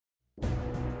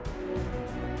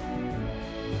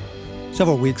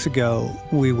Several weeks ago,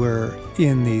 we were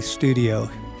in the studio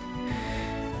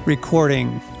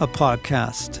recording a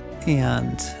podcast,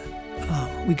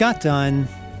 and we got done,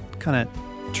 kind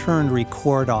of turned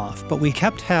record off, but we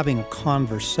kept having a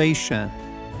conversation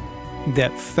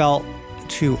that felt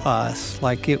to us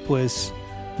like it was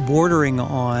bordering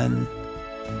on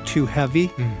too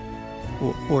heavy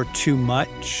or too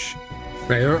much.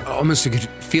 Right, or almost you could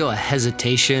feel a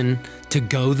hesitation to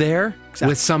go there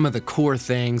with some of the core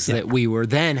things that we were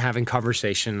then having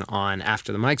conversation on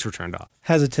after the mics were turned off.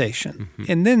 Hesitation.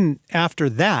 And then after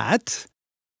that,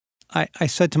 I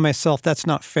said to myself, that's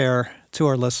not fair to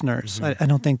our listeners. I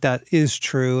don't think that is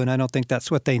true, and I don't think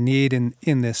that's what they need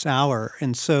in this hour.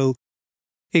 And so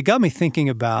it got me thinking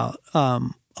about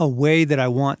a way that I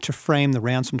want to frame the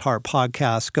Ransomed Heart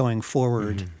podcast going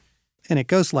forward. And it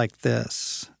goes like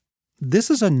this. This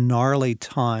is a gnarly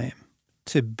time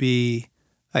to be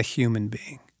a human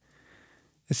being.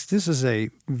 This is a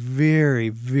very,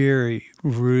 very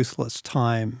ruthless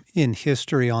time in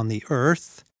history on the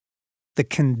earth. The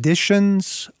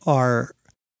conditions are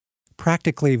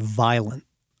practically violent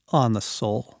on the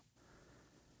soul.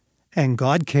 And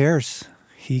God cares.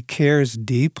 He cares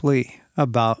deeply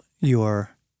about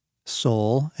your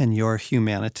soul and your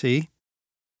humanity.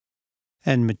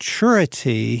 And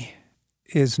maturity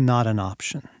is not an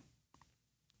option.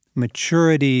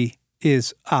 Maturity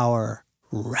is our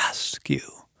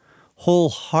rescue.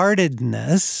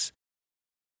 Wholeheartedness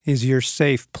is your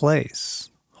safe place.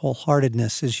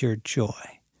 Wholeheartedness is your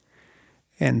joy.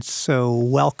 And so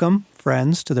welcome,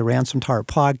 friends, to the Ransomed Heart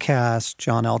podcast.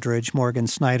 John Eldredge, Morgan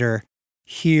Snyder,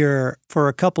 here for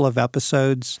a couple of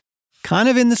episodes, kind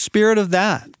of in the spirit of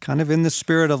that, kind of in the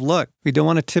spirit of, look, we don't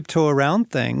want to tiptoe around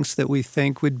things that we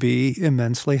think would be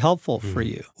immensely helpful for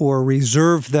you, or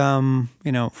reserve them,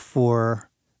 for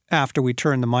after we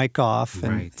turn the mic off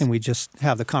and we just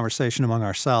have the conversation among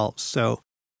ourselves. So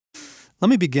let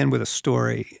me begin with a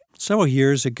story. Several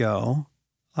years ago,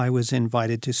 I was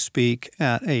invited to speak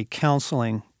at a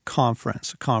counseling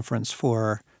conference, a conference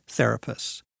for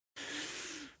therapists.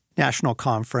 National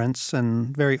conference,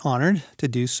 and very honored to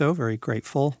do so, very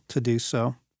grateful to do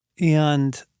so.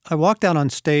 And I walked out on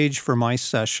stage for my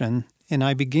session, and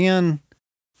I began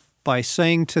by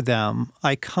saying to them,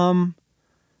 I come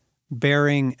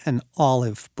bearing an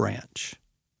olive branch.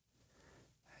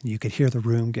 And you could hear the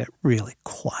room get really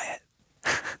quiet.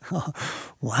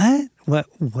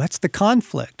 What's the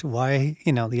conflict? Why,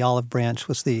 the olive branch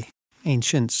was the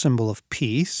ancient symbol of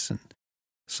peace, and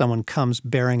someone comes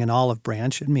bearing an olive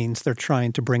branch, it means they're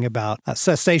trying to bring about a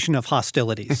cessation of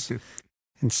hostilities.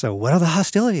 And so what are the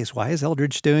hostilities? Why is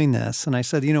Eldredge doing this? And I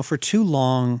said, for too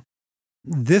long,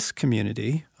 this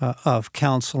community of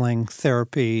counseling,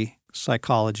 therapy,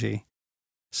 psychology,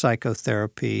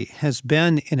 psychotherapy has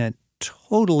been in a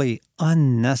totally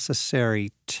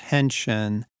unnecessary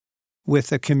tension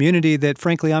with a community that,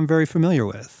 frankly, I'm very familiar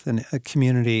with, and a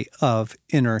community of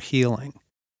inner healing.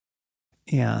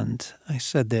 And I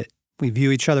said that we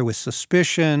view each other with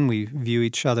suspicion, we view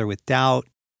each other with doubt,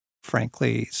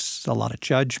 frankly, a lot of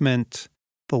judgment,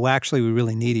 but actually we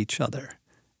really need each other.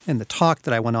 And the talk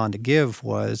that I went on to give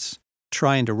was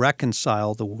trying to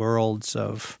reconcile the worlds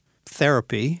of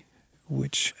therapy,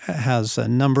 which has a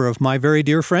number of my very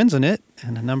dear friends in it,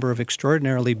 and a number of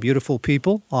extraordinarily beautiful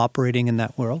people operating in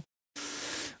that world,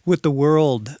 with the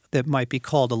world that might be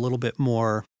called a little bit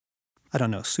more,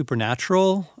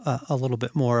 supernatural, a little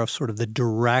bit more of sort of the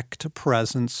direct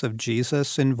presence of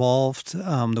Jesus involved,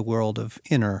 the world of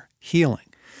inner healing.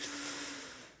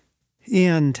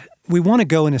 And we want to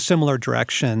go in a similar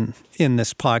direction in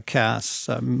this podcast.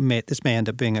 This may end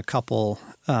up being a couple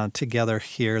together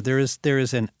here. There is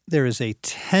a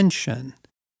tension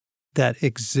that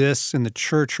exists in the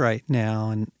church right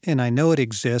now, and I know it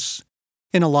exists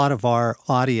in a lot of our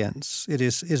audience. It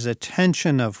is a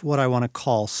tension of what I want to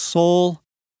call soul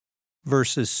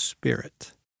versus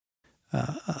spirit,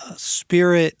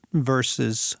 spirit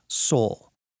versus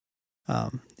soul.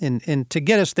 And to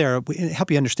get us there,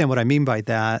 help you understand what I mean by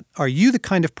that, are you the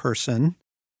kind of person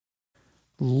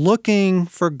looking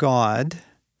for God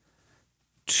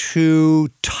to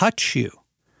touch you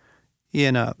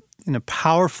in a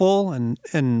powerful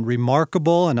and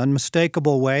remarkable and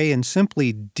unmistakable way and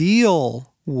simply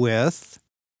deal with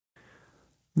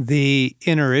the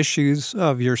inner issues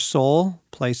of your soul,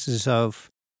 places of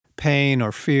pain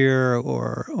or fear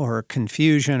or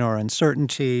confusion or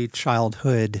uncertainty,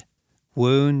 childhood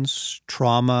wounds,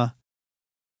 trauma,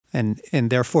 and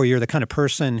therefore you're the kind of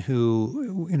person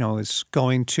who, is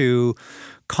going to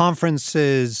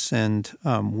conferences and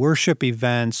worship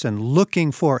events and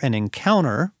looking for an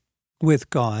encounter with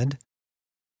God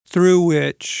through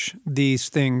which these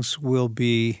things will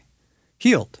be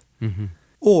healed. Mm-hmm.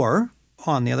 Or,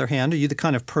 on the other hand, are you the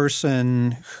kind of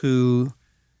person who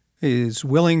is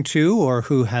willing to or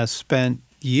who has spent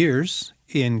years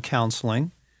in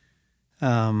counseling,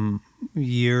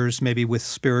 years maybe with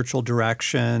spiritual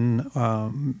direction,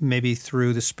 maybe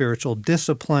through the spiritual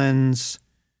disciplines,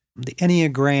 the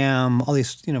Enneagram, all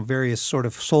these, various sort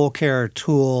of soul care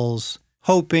tools,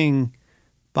 hoping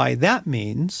by that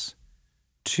means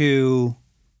to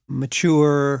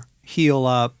mature, heal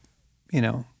up,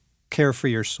 care for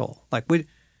your soul? Like,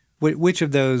 which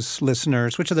of those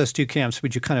listeners, which of those two camps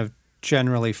would you kind of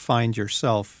generally find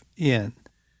yourself in?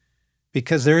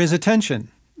 Because there is a tension,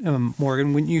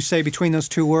 Morgan, wouldn't you say, between those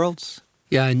two worlds?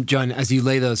 Yeah, and John, as you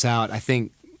lay those out, I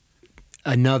think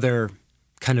another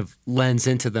kind of lens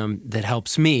into them that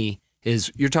helps me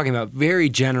is you're talking about very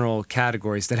general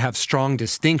categories that have strong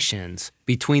distinctions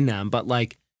between them. But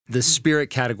like the spirit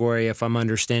category, if I'm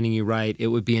understanding you right, it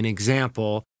would be an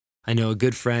example. I know a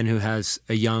good friend who has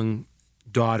a young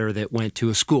daughter that went to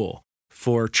a school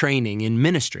for training in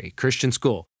ministry, Christian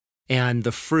school. And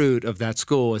the fruit of that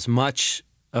school is much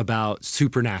about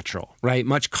supernatural, right?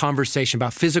 Much conversation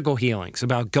about physical healings,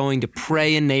 about going to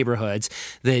pray in neighborhoods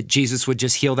that Jesus would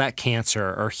just heal that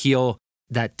cancer or heal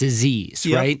that disease,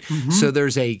 Yep. right? Mm-hmm. So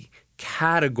there's a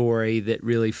category that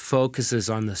really focuses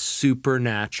on the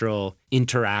supernatural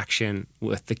interaction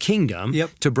with the kingdom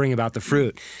Yep. to bring about the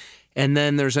fruit. And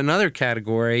then there's another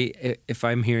category, if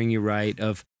I'm hearing you right,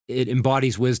 of it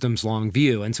embodies wisdom's long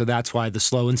view. And so that's why the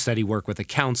slow and steady work with a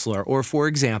counselor. Or for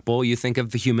example, you think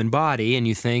of the human body and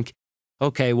you think,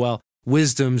 okay, well,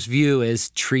 wisdom's view is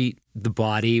treat the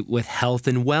body with health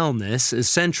and wellness is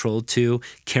central to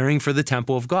caring for the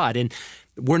temple of God. And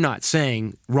we're not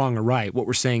saying wrong or right. What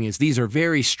we're saying is these are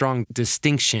very strong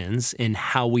distinctions in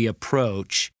how we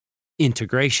approach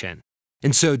integration.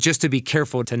 And so just to be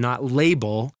careful to not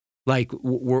label, like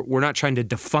we're not trying to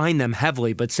define them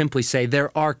heavily, but simply say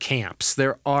there are camps,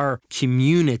 there are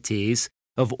communities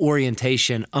of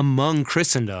orientation among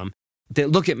Christendom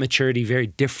that look at maturity very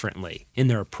differently in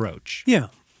their approach. Yeah.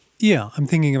 I'm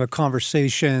thinking of a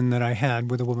conversation that I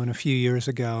had with a woman a few years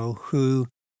ago who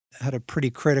had a pretty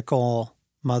critical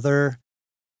mother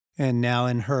and now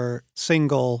in her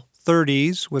single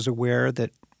 30s was aware that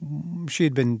she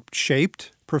had been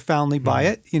shaped profoundly by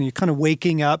it. You're kind of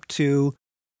waking up to,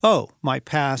 oh, my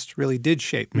past really did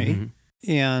shape me.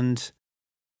 Mm-hmm. And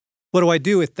what do I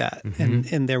do with that?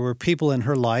 Mm-hmm. And there were people in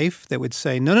her life that would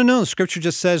say, no, the scripture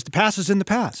just says the past is in the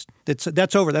past.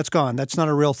 That's over, that's gone. That's not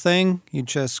a real thing. You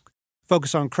just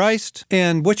focus on Christ.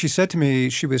 And what she said to me,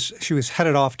 she was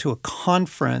headed off to a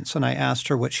conference, and I asked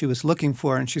her what she was looking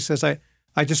for, and she says, I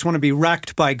just want to be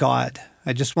wrecked by God.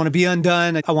 I just want to be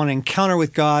undone. I want to encounter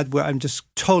with God where I'm just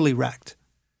totally wrecked.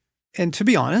 And to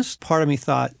be honest, part of me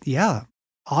thought, yeah,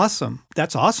 awesome.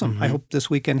 That's awesome. Mm-hmm. I hope this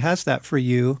weekend has that for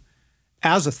you.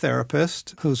 As a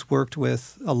therapist who's worked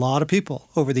with a lot of people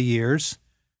over the years,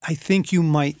 I think you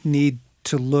might need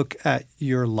to look at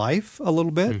your life a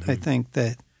little bit. Mm-hmm. I think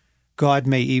that God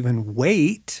may even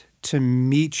wait to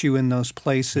meet you in those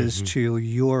places till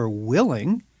you're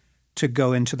willing to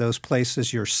go into those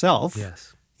places yourself.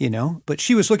 Yes. But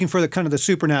she was looking for the kind of the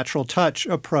supernatural touch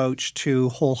approach to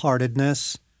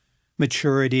wholeheartedness,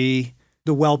 maturity,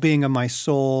 the well-being of my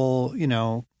soul,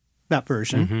 that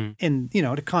version. Mm-hmm. And,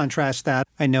 to contrast that,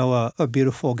 I know a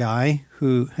beautiful guy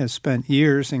who has spent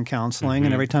years in counseling,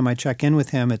 and every time I check in with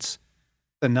him, it's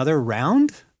another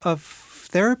round of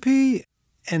therapy.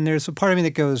 And there's a part of me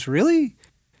that goes, really?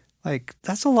 Like,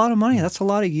 that's a lot of money. That's a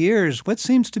lot of years. What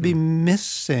seems to be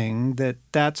missing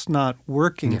that's not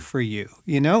working for you,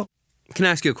 Can I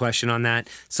ask you a question on that?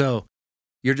 So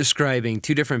you're describing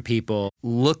two different people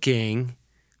looking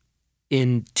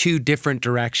in two different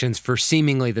directions for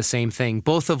seemingly the same thing,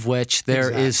 both of which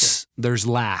there's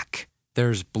lack,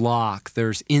 there's block,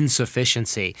 there's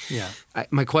insufficiency. Yeah.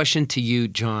 My question to you,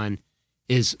 John,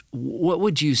 is what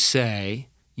would you say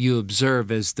you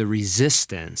observe as the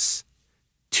resistance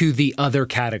to the other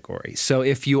categories? So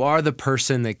if you are the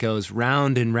person that goes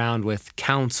round and round with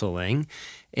counseling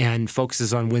and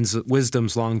focuses on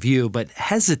wisdom's long view, but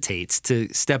hesitates to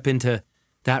step into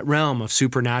that realm of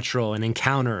supernatural and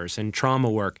encounters and trauma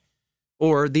work,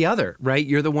 or the other, right?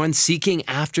 You're the one seeking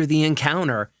after the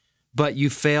encounter, but you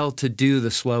fail to do the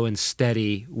slow and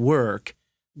steady work.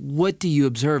 What do you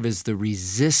observe as the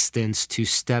resistance to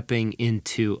stepping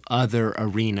into other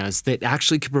arenas that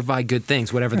actually could provide good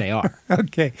things, whatever they are?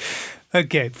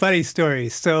 Okay. Funny story.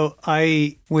 So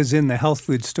I was in the health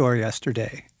food store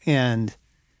yesterday, and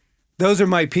those are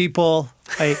my people.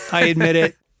 I admit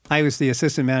it. I was the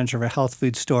assistant manager of a health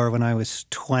food store when I was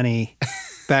 20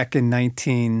 back in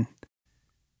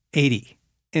 1980.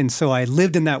 And so I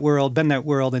lived in that world, been in that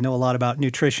world. I know a lot about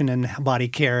nutrition and body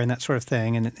care and that sort of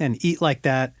thing, and eat like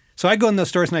that. So I go in those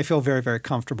stores and I feel very, very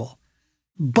comfortable.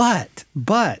 But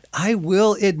I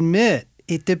will admit,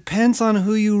 it depends on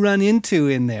who you run into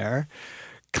in there,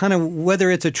 kind of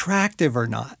whether it's attractive or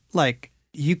not. Like,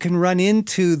 you can run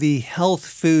into the health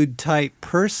food type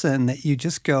person that you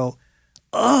just go,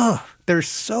 oh, they're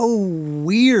so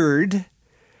weird.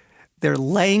 Their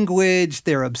language,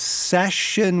 their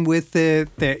obsession with it,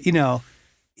 it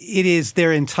is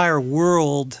their entire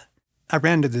world. I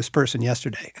ran into this person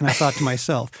yesterday and I thought to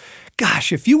myself,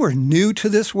 gosh, if you were new to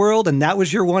this world and that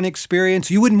was your one experience,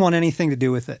 you wouldn't want anything to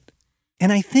do with it.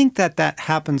 And I think that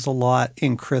happens a lot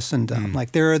in Christendom.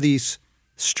 Like, there are these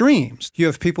streams. You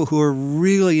have people who are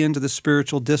really into the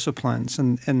spiritual disciplines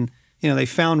and they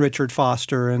found Richard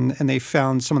Foster and they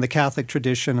found some of the Catholic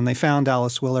tradition and they found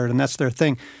Alice Willard, and that's their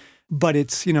thing. But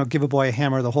it's, give a boy a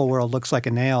hammer, the whole world looks like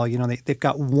a nail. They've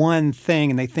got one thing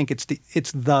and they think it's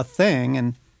the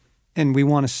thing. And we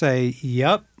want to say,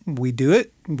 yep, we do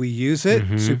it, we use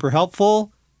it, super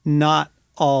helpful. Not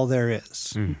all there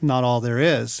is. Not all there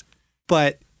is.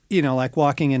 But, like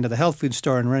walking into the health food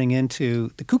store and running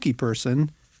into the kooky person,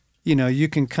 you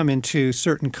can come into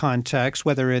certain contexts,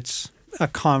 whether it's a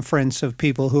conference of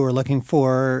people who are looking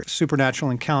for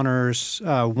supernatural encounters,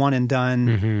 one and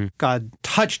done. God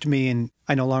touched me and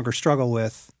I no longer struggle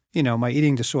with, my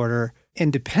eating disorder.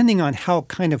 And depending on how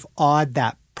kind of odd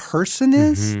that person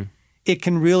is, it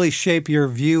can really shape your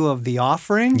view of the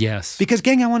offering. Yes. Because,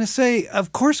 gang, I want to say,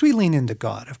 of course we lean into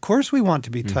God. Of course we want to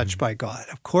be touched by God.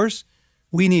 Of course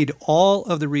we need all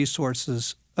of the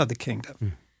resources of the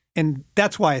kingdom. And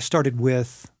that's why I started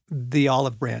with the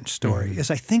olive branch story, is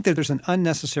I think that there's an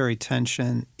unnecessary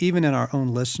tension, even in our own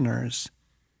listeners,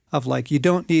 of like, you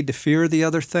don't need to fear the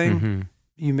other thing.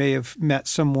 You may have met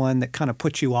someone that kind of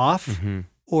put you off,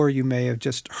 or you may have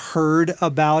just heard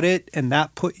about it and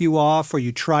that put you off, or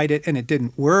you tried it and it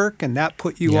didn't work and that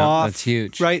put you off. That's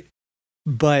huge. Right?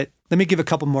 But let me give a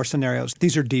couple more scenarios.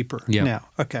 These are deeper now.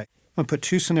 Okay. I'm going to put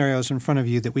two scenarios in front of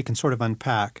you that we can sort of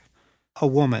unpack. A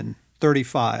woman,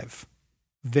 35,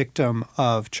 victim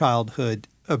of childhood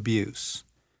abuse,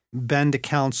 been to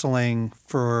counseling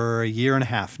for a year and a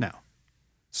half now.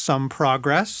 Some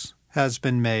progress has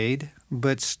been made,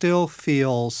 but still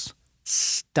feels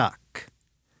stuck,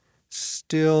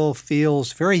 still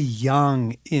feels very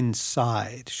young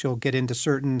inside. She'll get into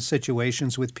certain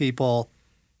situations with people.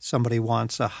 Somebody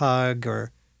wants a hug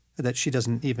or that she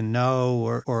doesn't even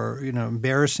know, or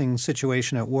embarrassing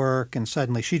situation at work, and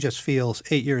suddenly she just feels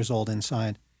 8 years old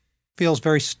inside. Feels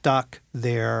very stuck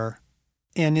there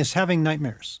and is having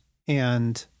nightmares.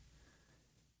 And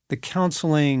the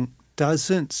counseling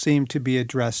doesn't seem to be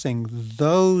addressing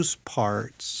those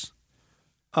parts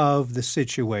of the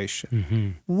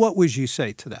situation. What would you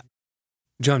say to that?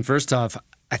 John, first off,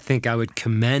 I think I would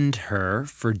commend her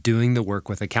for doing the work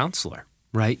with a counselor,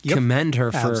 right? Yep. Commend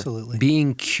her for Absolutely.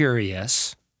 being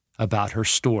curious about her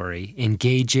story,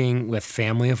 engaging with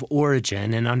family of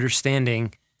origin, and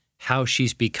understanding how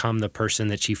she's become the person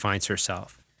that she finds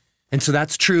herself. And so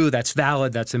that's true, that's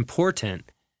valid, that's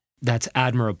important, that's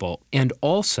admirable. And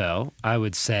also, I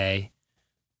would say,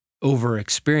 over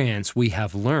experience, we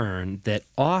have learned that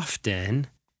often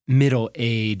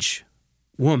middle-aged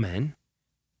women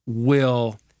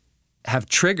will have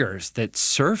triggers that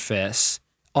surface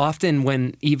often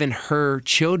when even her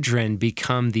children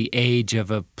become the age of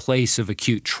a place of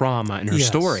acute trauma in her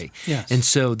story. Yes. And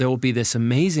so there will be this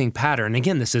amazing pattern.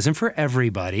 Again, this isn't for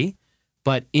everybody,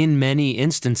 but in many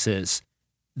instances,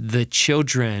 the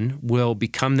children will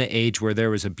become the age where there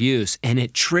was abuse, and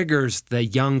it triggers the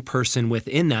young person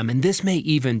within them. And this may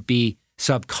even be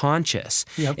subconscious.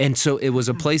 Yep. And so it was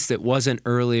a place that wasn't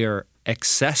earlier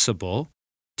accessible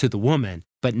to the woman,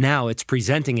 but now it's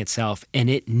presenting itself, and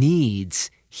it needs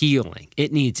healing.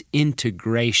 It needs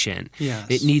integration. Yes.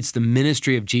 It needs the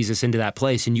ministry of Jesus into that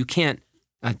place. And you can't,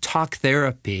 talk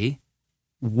therapy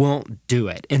won't do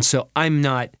it. And so I'm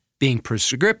not being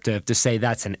prescriptive to say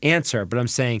that's an answer, but I'm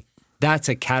saying that's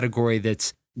a category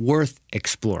that's worth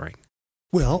exploring.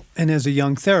 Well, and as a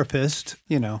young therapist,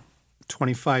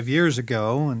 25 years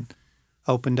ago, and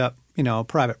opened up, a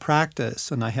private practice,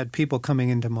 and I had people coming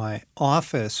into my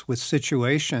office with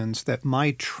situations that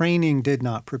my training did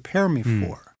not prepare me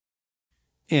for.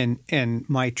 And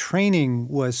my training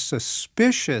was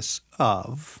suspicious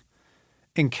of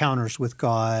encounters with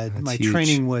God. That's my huge.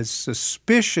 Training was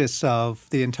suspicious of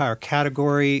the entire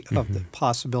category of the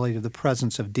possibility of the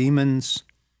presence of demons.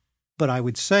 But I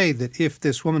would say that if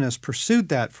this woman has pursued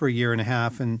that for a year and a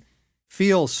half and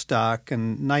feels stuck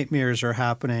and nightmares are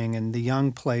happening and the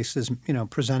young place is,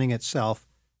 presenting itself,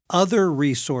 other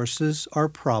resources are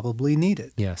probably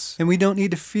needed. Yes. And we don't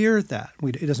need to fear that.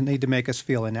 It doesn't need to make us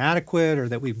feel inadequate or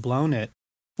that we've blown it.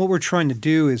 What we're trying to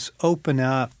do is open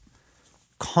up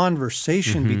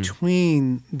conversation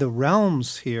between the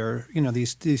realms here,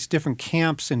 these different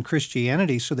camps in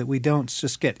Christianity, so that we don't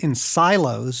just get in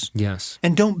silos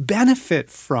and don't benefit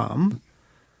from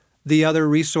the other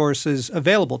resources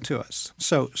available to us.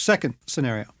 So, second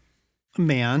scenario, a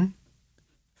man,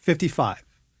 55.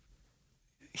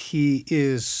 He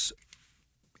is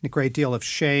in a great deal of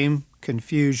shame,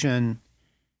 confusion,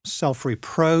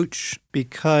 self-reproach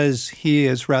because he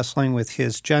is wrestling with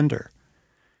his gender.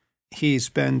 He's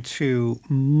been to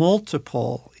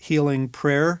multiple healing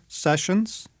prayer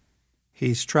sessions.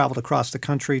 He's traveled across the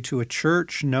country to a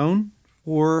church known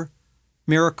for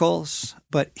miracles,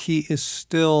 but he is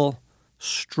still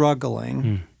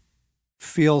struggling.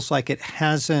 Feels like it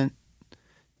hasn't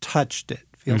touched it.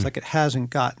 Feels like it hasn't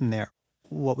gotten there.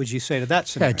 What would you say to that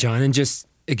scenario? Yeah, John, and just,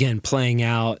 again, playing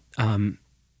out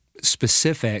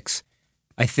specifics,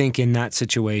 I think in that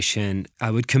situation,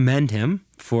 I would commend him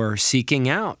for seeking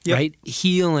out, right?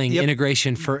 Healing,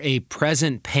 integration for a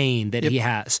present pain that he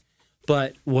has.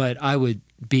 But what I would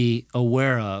be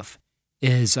aware of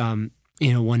is, one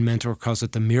mentor calls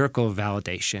it the miracle of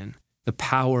validation, the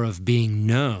power of being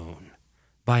known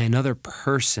by another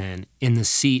person in the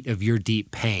seat of your deep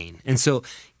pain. And so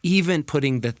even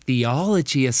putting the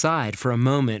theology aside for a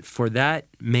moment, for that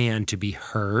man to be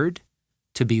heard,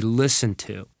 to be listened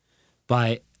to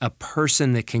by a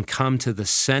person that can come to the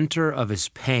center of his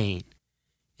pain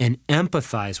and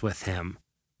empathize with him,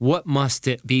 what must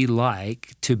it be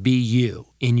like to be you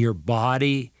in your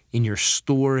body, in your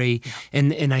story?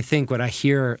 And I think what I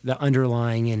hear the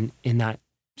underlying in that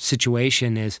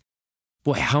situation is,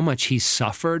 boy, how much he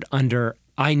suffered under,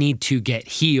 I need to get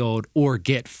healed or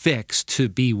get fixed to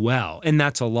be well. And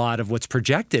that's a lot of what's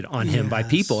projected on him by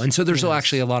people. And so there's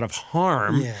actually a lot of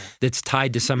harm that's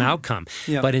tied to some outcome.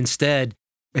 But instead,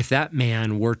 if that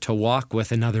man were to walk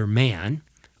with another man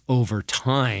over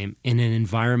time in an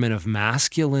environment of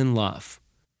masculine love,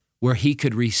 where he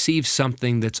could receive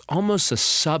something that's almost a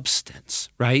substance,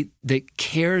 right, that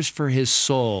cares for his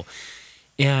soul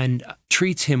and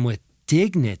treats him with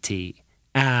dignity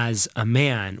as a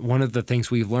man, one of the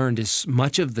things we've learned is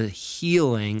much of the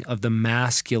healing of the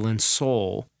masculine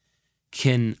soul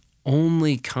can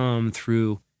only come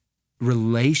through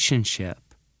relationship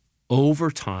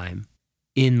over time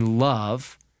in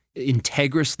love,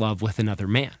 integrous love with another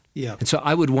man. Yeah. And so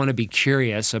I would want to be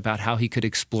curious about how he could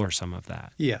explore some of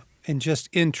that. Yeah. And just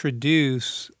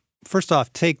introduce, first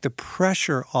off, take the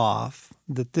pressure off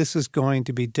that this is going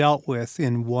to be dealt with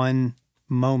in one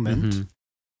moment.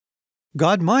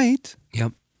 God might.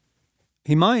 Yep.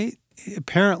 He might.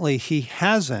 Apparently, he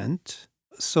hasn't.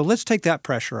 So let's take that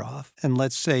pressure off and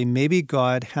let's say maybe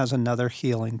God has another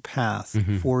healing path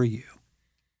for you.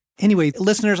 Anyway,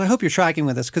 listeners, I hope you're tracking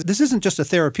with us because this isn't just a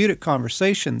therapeutic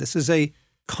conversation. This is a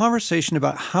conversation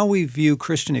about how we view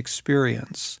Christian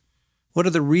experience. What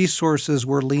are the resources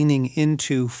we're leaning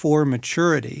into for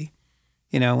maturity?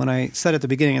 When I said at the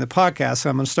beginning of the podcast,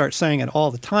 I'm going to start saying it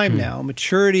all the time now,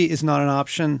 maturity is not an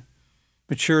option.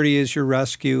 Maturity is your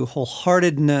rescue.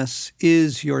 Wholeheartedness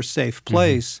is your safe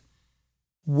place.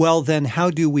 Well, then how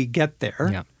do we get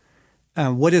there?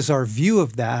 What is our view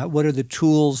of that? What are the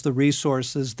tools, the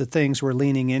resources, the things we're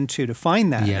leaning into to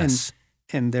find that? Yes.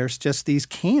 And there's just these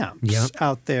camps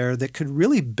out there that could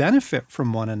really benefit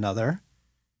from one another.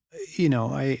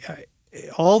 I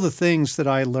all the things that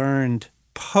I learned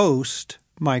post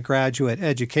my graduate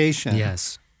education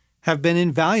have been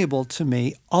invaluable to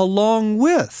me along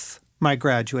with my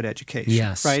graduate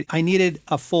education, right? I needed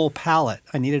a full palette.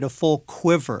 I needed a full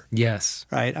quiver,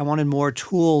 right? I wanted more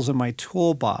tools in my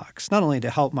toolbox, not only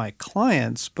to help my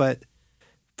clients, but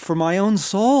for my own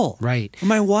soul, right? For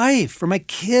my wife, for my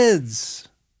kids.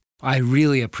 I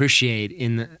really appreciate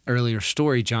in the earlier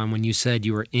story, John, when you said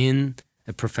you were in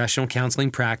a professional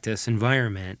counseling practice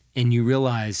environment and you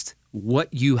realized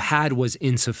what you had was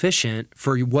insufficient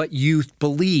for what you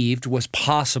believed was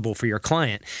possible for your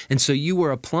client. And so you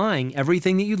were applying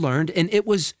everything that you learned, and it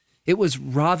was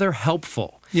rather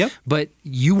helpful. But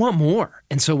you want more.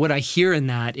 And so what I hear in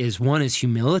that is, one is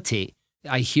humility.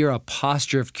 I hear a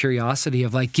posture of curiosity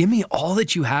of like, give me all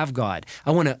that you have, God.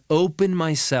 I want to open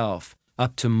myself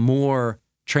up to more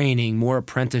training, more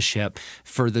apprenticeship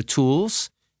for the tools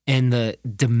and the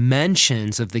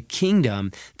dimensions of the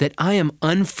kingdom that I am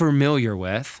unfamiliar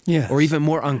with or even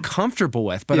more uncomfortable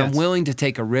with, but I'm willing to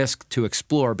take a risk to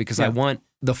explore because I want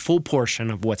the full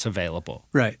portion of what's available.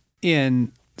 Right.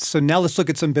 In So now let's look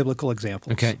at some biblical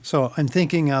examples. Okay. So I'm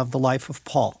thinking of the life of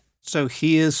Paul. So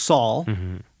he is Saul,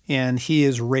 and he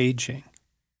is raging.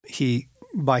 He,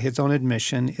 by his own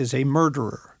admission, is a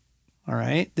murderer. All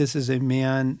right? This is a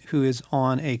man who is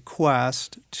on a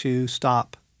quest to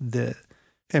stop the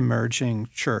emerging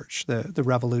church, the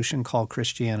revolution called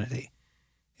Christianity.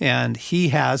 And he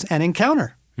has an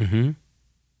encounter.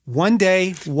 One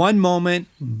day, one moment,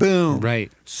 boom.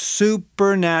 Right.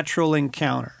 Supernatural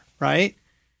encounter, right?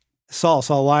 Saul,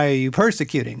 why are you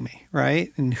persecuting me,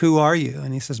 right? And who are you?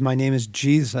 And he says, my name is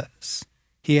Jesus.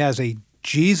 He has a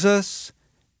Jesus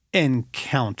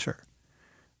encounter.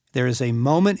 There is a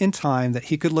moment in time that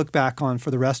he could look back on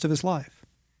for the rest of his life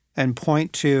and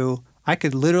point to, I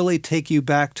could literally take you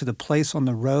back to the place on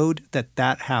the road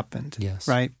that happened, yes.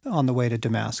 right, on the way to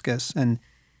Damascus. And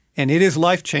it is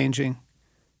life-changing.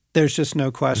 There's just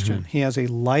no question. He has a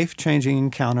life-changing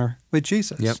encounter with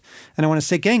Jesus. Yep. And I want to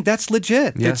say, gang, that's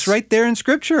legit. Yes. It's right there in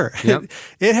Scripture. Yep.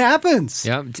 It happens.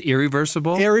 Yeah, it's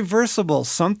irreversible. Irreversible,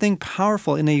 something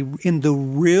powerful in the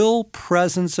real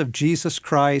presence of Jesus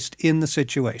Christ in the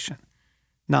situation.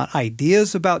 Not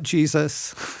ideas about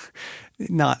Jesus,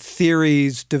 not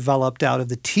theories developed out of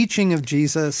the teaching of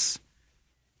Jesus.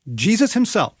 Jesus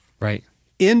himself. Right.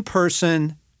 In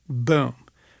person, boom.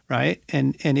 Right?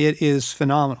 And it is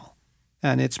phenomenal.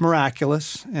 And it's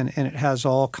miraculous, and it has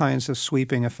all kinds of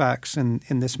sweeping effects in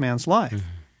this man's life.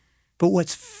 But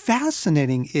what's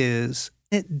fascinating is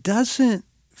it doesn't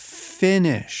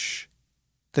finish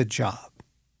the job.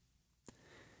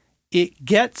 It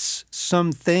gets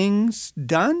some things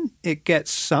done. It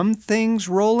gets some things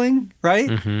rolling,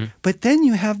 right? But then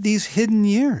you have these hidden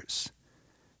years,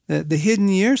 the hidden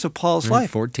years of Paul's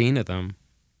life. 14 of them.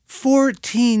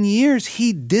 14 years,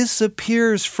 he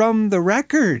disappears from the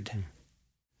record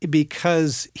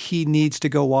because he needs to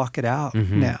go walk it out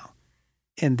now.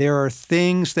 And there are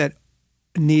things that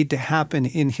need to happen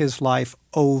in his life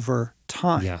over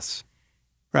time. Yes.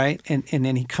 Right? And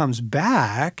then he comes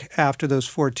back after those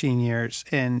 14 years,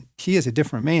 and he is a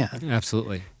different man.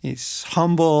 Absolutely. He's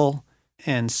humble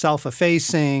and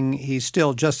self-effacing. He's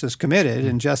still just as committed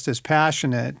and just as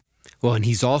passionate. Well, and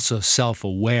he's also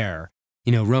self-aware.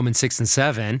 You know, Romans 6 and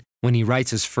 7, when he writes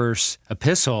his first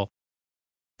epistle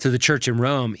to the church in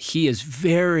Rome, he is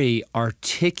very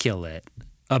articulate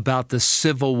about the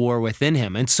civil war within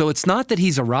him. And so it's not that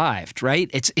he's arrived, right?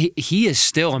 He is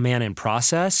still a man in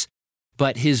process,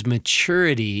 but his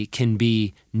maturity can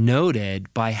be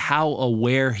noted by how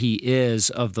aware he is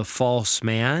of the false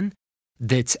man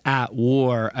that's at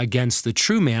war against the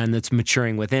true man that's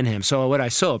maturing within him. So what I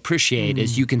so appreciate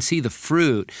is you can see the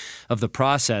fruit of the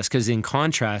process, because in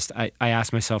contrast, I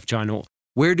ask myself, John,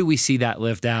 where do we see that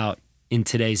lived out in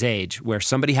today's age, where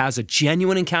somebody has a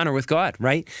genuine encounter with God,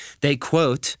 right? They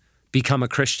quote, become a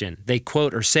Christian. They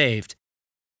quote, are saved.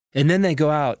 And then they go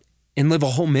out and live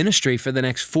a whole ministry for the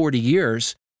next 40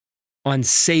 years on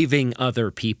saving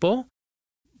other people.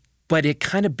 But it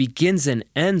kind of begins and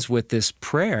ends with this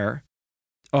prayer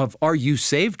of, are you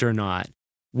saved or not?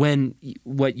 When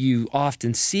what you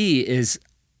often see is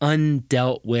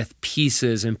undealt with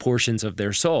pieces and portions of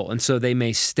their soul. And so they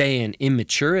may stay in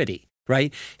immaturity,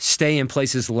 right? Stay in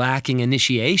places lacking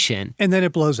initiation. And then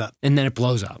it blows up.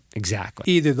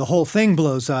 Exactly. Either the whole thing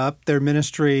blows up, their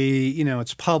ministry,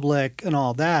 it's public and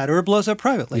all that, or it blows up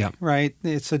privately, right?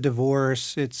 It's a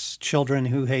divorce, it's children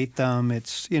who hate them,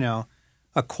 it's,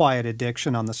 a quiet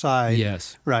addiction on the side,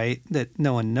 right, that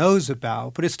no one knows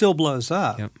about, but it still blows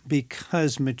up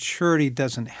because maturity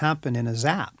doesn't happen in a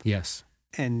zap. Yes.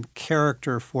 And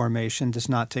character formation does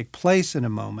not take place in a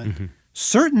moment.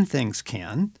 Certain things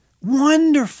can,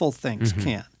 wonderful things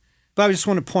can. But I just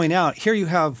want to point out, here you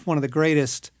have one of the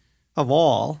greatest of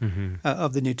all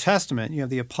of the New Testament. You have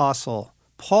the Apostle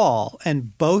Paul,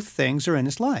 and both things are in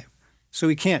his life. So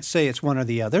we can't say it's one or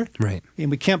the other. Right. And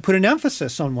we can't put an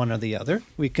emphasis on one or the other.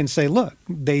 We can say, look,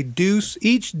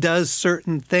 each does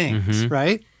certain things,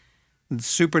 right? The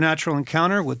supernatural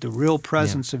encounter with the real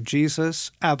presence of Jesus,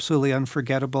 absolutely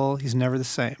unforgettable. He's never the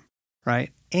same,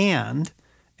 right? And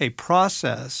a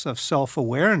process of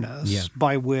self-awareness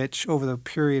by which, over the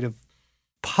period of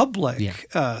public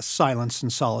silence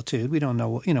and solitude, we don't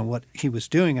know, what he was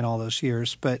doing in all those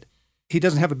years, but he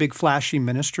doesn't have a big flashy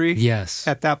ministry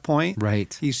at that point.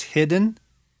 Right. He's hidden,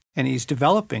 and he's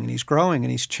developing, and he's growing,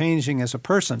 and he's changing as a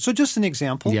person. So just an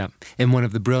example. Yeah. And one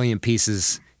of the brilliant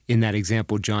pieces in that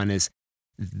example, John, is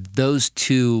those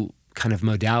two kind of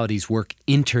modalities work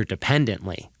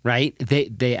interdependently, right?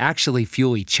 They actually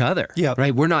fuel each other,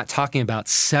 right? We're not talking about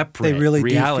separate they really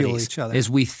realities. Do fuel each other. As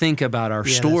we think about our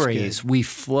stories, we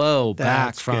flow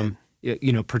back from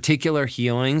particular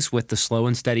healings with the slow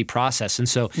and steady process. And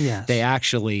so Yes. they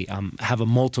actually have a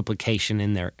multiplication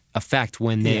in their effect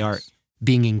when they Yes. are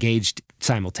being engaged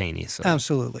simultaneously.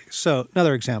 Absolutely. So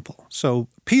another example. So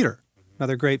Peter,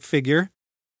 another great figure,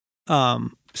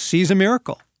 sees a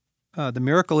miracle. The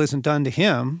miracle isn't done to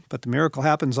him, but the miracle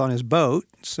happens on his boat.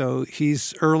 So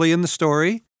he's early in the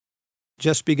story,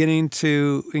 just beginning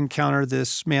to encounter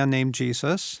this man named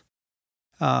Jesus.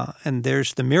 And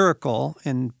there's the miracle,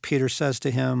 and Peter says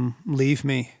to him, "Leave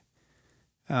me.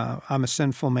 I'm a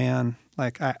sinful man.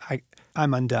 Like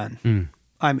I'm undone.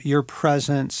 Your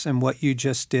presence and what you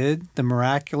just did, the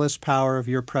miraculous power of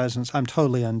your presence, I'm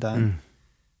totally undone."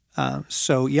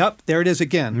 So, there it is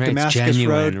again, Right, Damascus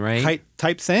genuine, Road right?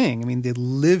 type thing. I mean, the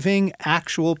living,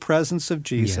 actual presence of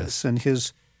Jesus and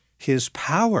his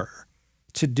power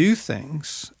to do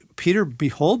things. Peter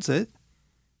beholds it,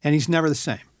 and he's never the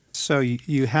same. So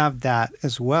you have that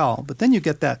as well. But then you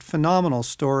get that phenomenal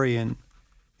story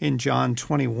in John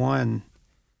 21.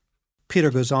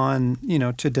 Peter goes on,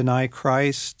 to deny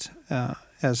Christ,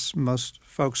 as most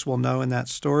folks will know in that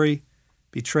story,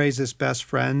 betrays his best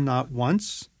friend not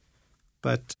once,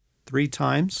 but 3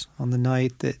 times on the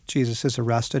night that Jesus is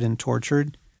arrested and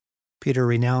tortured. Peter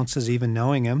renounces even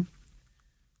knowing him,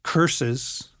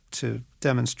 curses to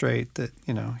demonstrate that,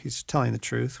 he's telling the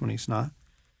truth when he's not.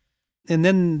 And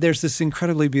then there's this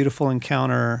incredibly beautiful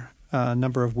encounter a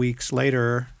number of weeks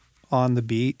later on the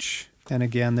beach. And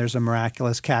again, there's a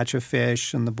miraculous catch of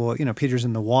fish, and the boy, Peter's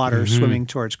in the water swimming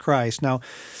towards Christ. Now,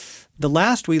 the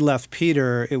last we left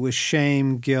Peter, it was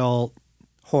shame, guilt,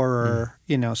 horror,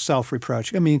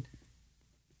 self-reproach. I mean,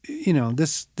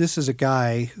 this is a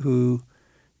guy who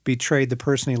betrayed the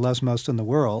person he loves most in the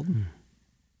world.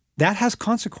 That has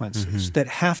consequences that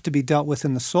have to be dealt with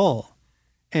in the soul.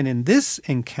 And in this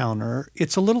encounter,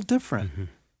 it's a little different.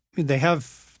 They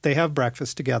have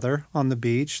breakfast together on the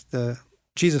beach,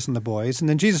 Jesus and the boys, and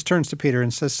then Jesus turns to Peter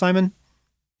and says, "Simon,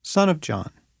 son of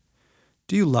John,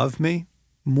 do you love me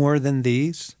more than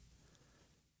these?"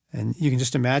 And you can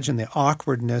just imagine the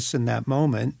awkwardness in that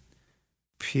moment.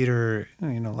 Peter,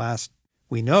 last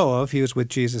we know of, he was with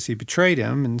Jesus, he betrayed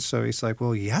him, and so he's like,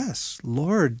 "Well, yes,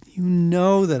 Lord, you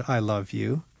know that I love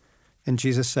you." And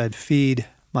Jesus said, "Feed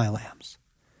my lambs."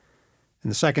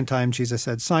 And the second time, Jesus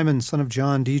said, "Simon, son of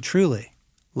John, do you truly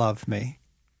love me?"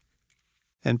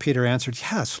 And Peter answered,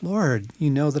 "Yes, Lord,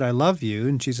 you know that I love you."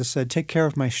 And Jesus said, "Take care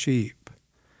of my sheep."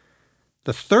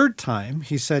 The third time,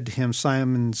 he said to him,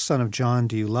 "Simon, son of John,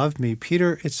 do you love me?"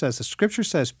 The scripture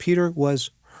says, Peter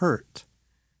was hurt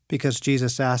because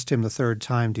Jesus asked him the third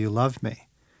time, "Do you love me?"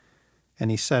 And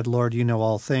he said, "Lord, you know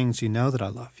all things. You know that I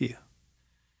love you."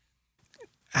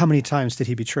 How many times did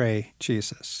he betray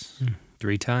Jesus?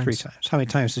 3 times. 3 times. How many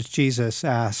times does Jesus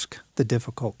ask the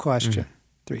difficult question?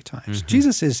 3 times.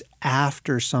 Jesus is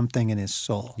after something in his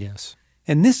soul. Yes.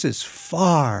 And this is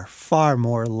far, far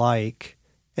more like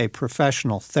a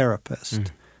professional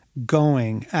therapist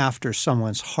going after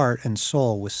someone's heart and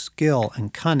soul with skill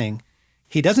and cunning.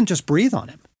 He doesn't just breathe on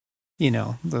him.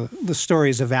 The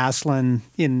stories of Aslan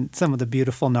in some of the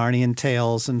beautiful Narnian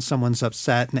tales, and someone's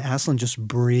upset, and Aslan just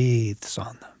breathes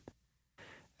on them.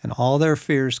 And all their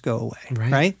fears go away,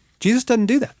 right? Jesus doesn't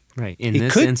do that. Right, in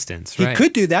this instance, right. He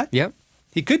could do that. Yep.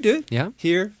 He could do it. Yeah.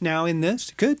 Here, now, in this,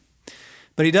 he could.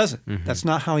 But he doesn't. That's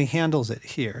not how he handles it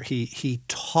here. He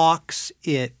talks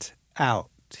it out.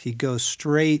 He goes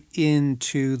straight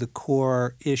into the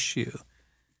core issue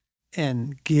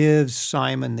and gives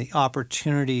Simon the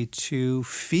opportunity to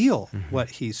feel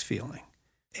what he's feeling.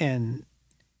 And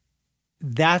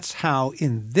that's how,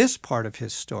 in this part of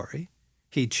his story,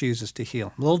 he chooses to heal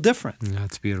him. A little different.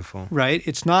 That's beautiful. Right?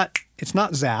 It's not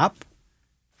zap.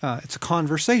 It's a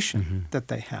conversation that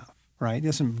they have, right? He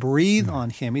doesn't breathe on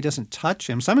him. He doesn't touch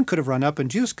him. Simon could have run up and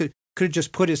Jesus could have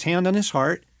just put his hand on his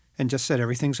heart and just said,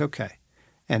 "Everything's okay."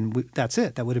 And that's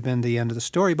it. That would have been the end of the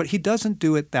story. But he doesn't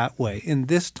do it that way in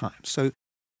this time. So do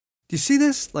you see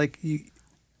this?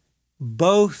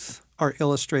 Both are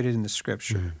illustrated in the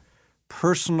scripture.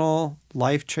 Personal,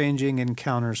 life-changing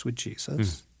encounters with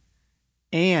Jesus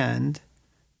and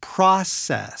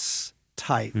process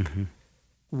type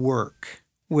work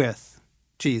with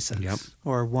Jesus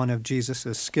or one of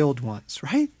Jesus's skilled ones,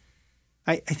 right?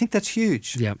 I think that's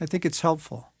huge. Yep. I think it's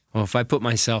helpful. Well, if I put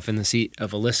myself in the seat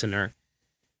of a listener,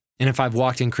 and if I've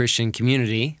walked in Christian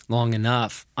community long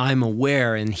enough, I'm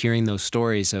aware in hearing those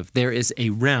stories of there is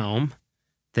a realm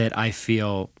that I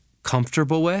feel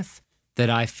comfortable with, that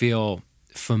I feel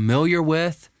familiar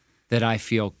with, that I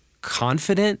feel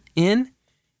confident in,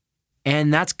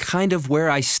 and that's kind of where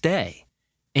I stay.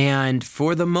 And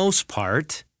for the most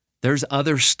part, there's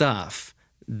other stuff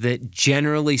that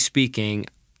generally speaking,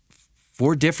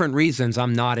 for different reasons,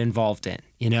 I'm not involved in.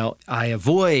 I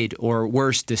avoid or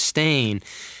worse, disdain.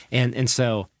 And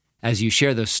so as you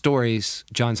share those stories,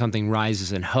 John, something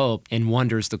rises in hope and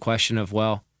wonders the question of,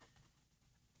 well,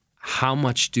 how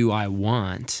much do I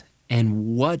want?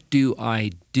 And what do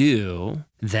I do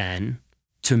then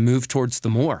to move towards the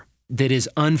more that is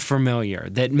unfamiliar,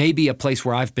 that may be a place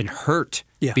where I've been hurt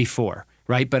before,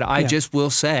 right? But I just will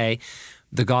say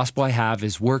the gospel I have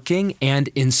is working and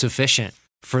insufficient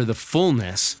for the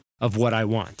fullness of what I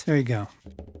want. There you go.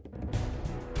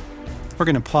 We're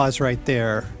going to pause right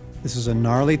there. This is a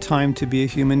gnarly time to be a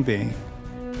human being.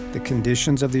 The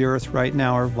conditions of the earth right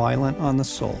now are violent on the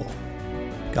soul.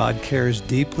 God cares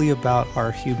deeply about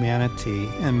our humanity,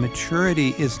 and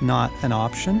maturity is not an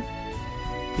option.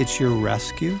 It's your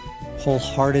rescue.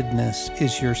 Wholeheartedness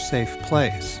is your safe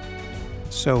place.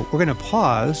 So we're going to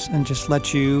pause and just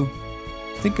let you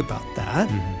think about that.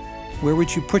 Mm-hmm. Where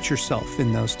would you put yourself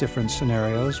in those different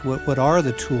scenarios? What are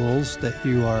the tools that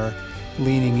you are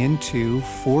leaning into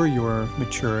for your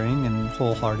maturing and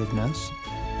wholeheartedness?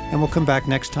 And we'll come back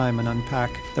next time and unpack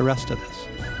the rest of this.